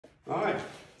Hi,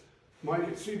 Mike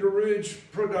at Cedar Ridge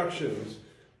Productions.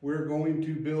 We're going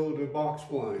to build a box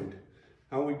blind.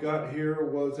 How we got here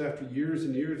was after years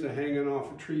and years of hanging off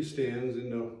of tree stands in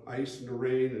the ice and the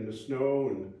rain and the snow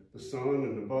and the sun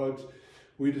and the bugs,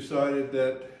 we decided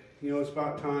that, it's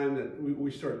about time that we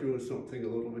start doing something a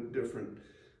little bit different.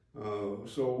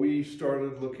 So we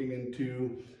started looking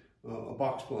into a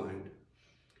box blind.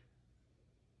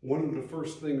 One of the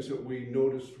first things that we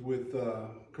noticed with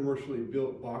commercially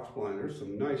built box blind, there's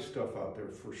some nice stuff out there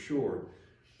for sure.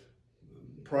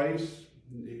 Price,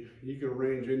 you can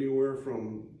range anywhere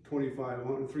from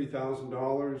 $2,500,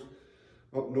 $3,000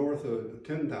 up north of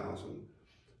 $10,000.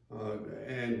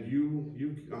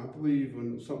 And I believe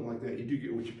in something like that, you do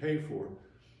get what you pay for.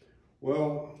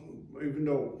 Well, even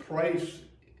though price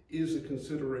is a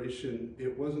consideration,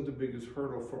 it wasn't the biggest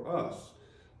hurdle for us.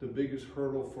 The biggest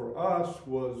hurdle for us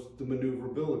was the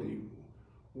maneuverability.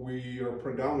 We are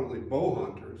predominantly bow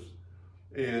hunters,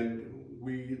 and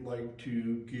we like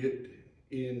to get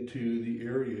into the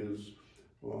areas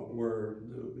where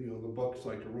the bucks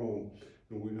like to roam,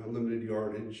 and we got limited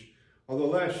yardage. Although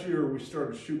last year we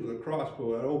started shooting with a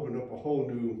crossbow, that opened up a whole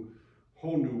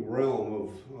new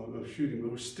realm of shooting.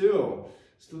 But we're still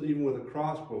even with a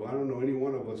crossbow, I don't know any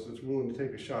one of us that's willing to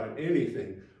take a shot at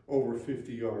anything over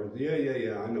 50 yards.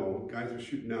 Yeah, I know. Guys are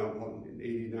shooting out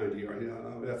 80, 90 yards.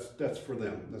 Yeah, that's for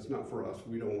them. That's not for us.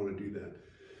 We don't want to do that.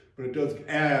 But it does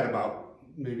add about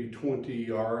maybe 20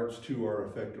 yards to our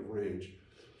effective range.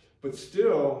 But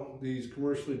still, these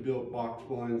commercially built box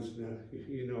blinds,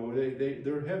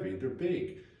 they're heavy, they're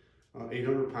big.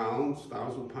 800 pounds,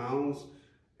 1,000 pounds.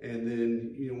 And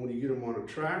then, when you get them on a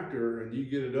tractor and you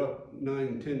get it up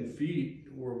 9, 10 feet,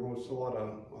 where a lot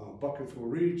of buckets will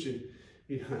reach,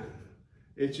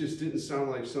 it just didn't sound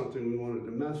like something we wanted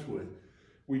to mess with.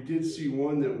 We did see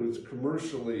one that was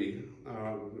commercially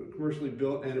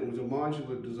built, and it was a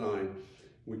modular design.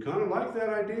 We kind of liked that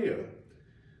idea.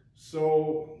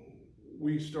 So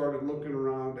we started looking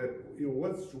around at,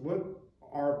 what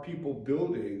are people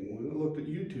building? We looked at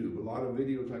YouTube, a lot of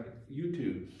videos like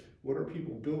YouTube. What are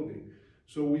people building?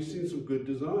 So we've seen some good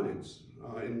designs.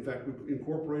 In fact, we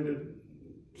incorporated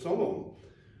some of them.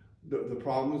 The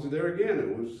problem is there again,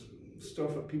 it was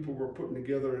stuff that people were putting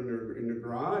together in their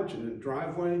garage and in the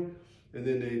driveway, and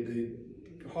then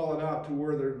they haul it out to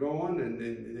where they're going, and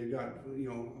they got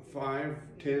 5,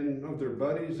 10 of their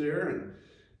buddies there,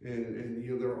 and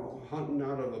they're all hunting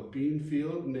out of a bean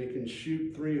field, and they can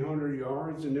shoot 300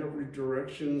 yards in every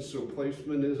direction, so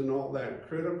placement isn't all that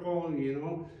critical,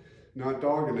 Not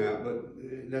dogging that,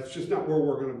 but that's just not where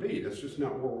we're going to be. That's just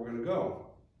not where we're going to go.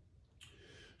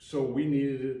 So we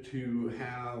needed to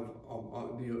have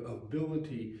the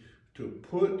ability to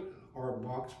put our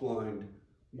box blind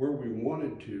where we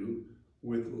wanted to,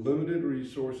 with limited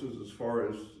resources as far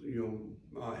as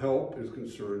help is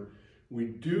concerned. We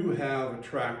do have a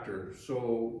tractor,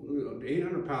 so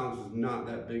 800 pounds is not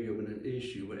that big of an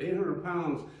issue. But 800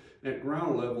 pounds at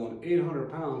ground level and 800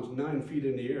 pounds 9 feet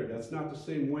in the air, that's not the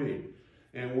same weight.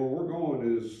 And where we're going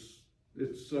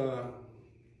it's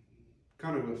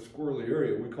kind of a squirrely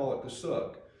area. We call it the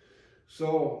suck.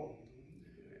 So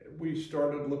we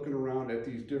started looking around at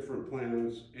these different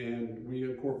plans, and we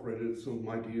incorporated some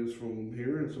ideas from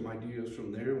here and some ideas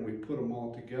from there, and we put them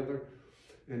all together.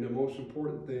 And the most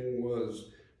important thing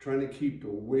was trying to keep the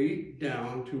weight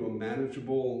down to a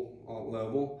manageable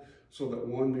level, so that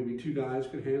one, maybe 2 guys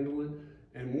could handle it.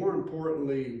 And more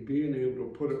importantly, being able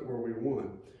to put it where we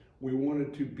want. We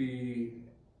wanted to be,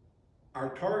 our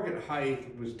target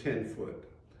height was 10 foot.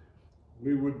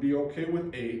 We would be okay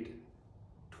with 8,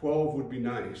 12 would be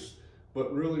nice.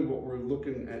 But really what we're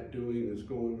looking at doing is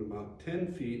going about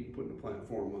 10 feet and putting the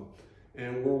platform up.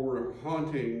 And where we're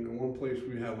hunting, in one place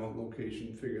we have a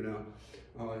location figured out,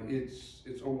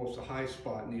 it's almost a high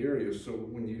spot in the area. So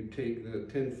when you take the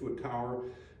 10-foot tower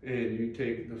and you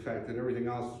take the fact that everything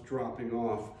else is dropping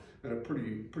off at a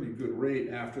pretty good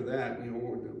rate after that,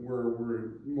 where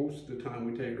we're most of the time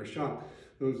we take our shot,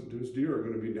 those deer are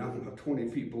going to be down about 20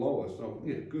 feet below us. So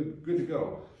yeah, good to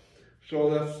go. So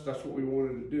that's what we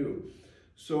wanted to do.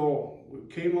 So we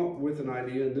came up with an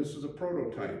idea, and this is a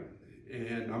prototype.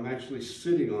 And I'm actually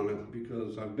sitting on it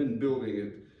because I've been building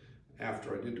it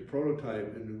after I did the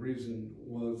prototype. And the reason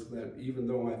was that even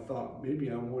though I thought maybe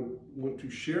I want to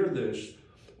share this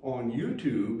on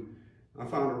YouTube, I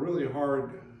found it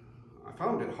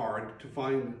hard to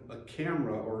find a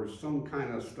camera or some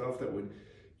kind of stuff that would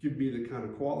give me the kind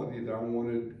of quality that I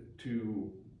wanted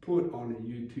to put on a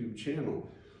YouTube channel.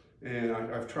 And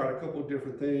I've tried a couple of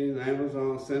different things.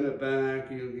 Amazon, send it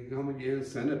back. You come again,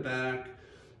 send it back.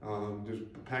 There's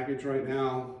a package right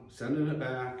now, sending it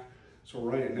back. So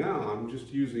right now I'm just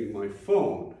using my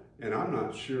phone, and I'm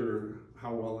not sure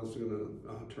how well this is going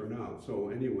to turn out. So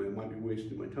anyway, I might be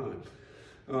wasting my time.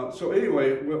 So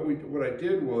anyway, what I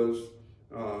did was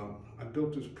I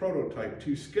built this prototype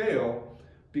to scale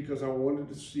because I wanted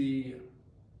to see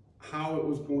how it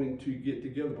was going to get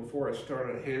together before I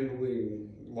started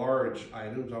handling large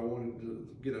items. I wanted to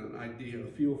get an idea, a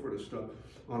feel for the stuff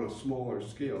on a smaller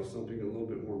scale, something a little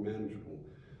bit more manageable.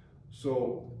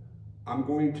 So I'm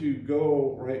going to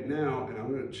go right now and I'm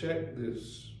going to check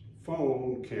this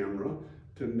phone camera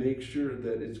to make sure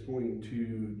that it's going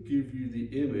to give you the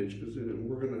image, because I'm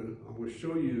going to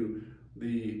show you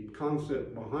the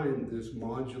concept behind this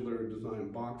modular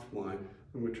design box blind.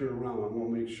 I'm going to turn around. I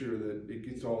want to make sure that it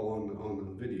gets all on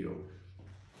the video.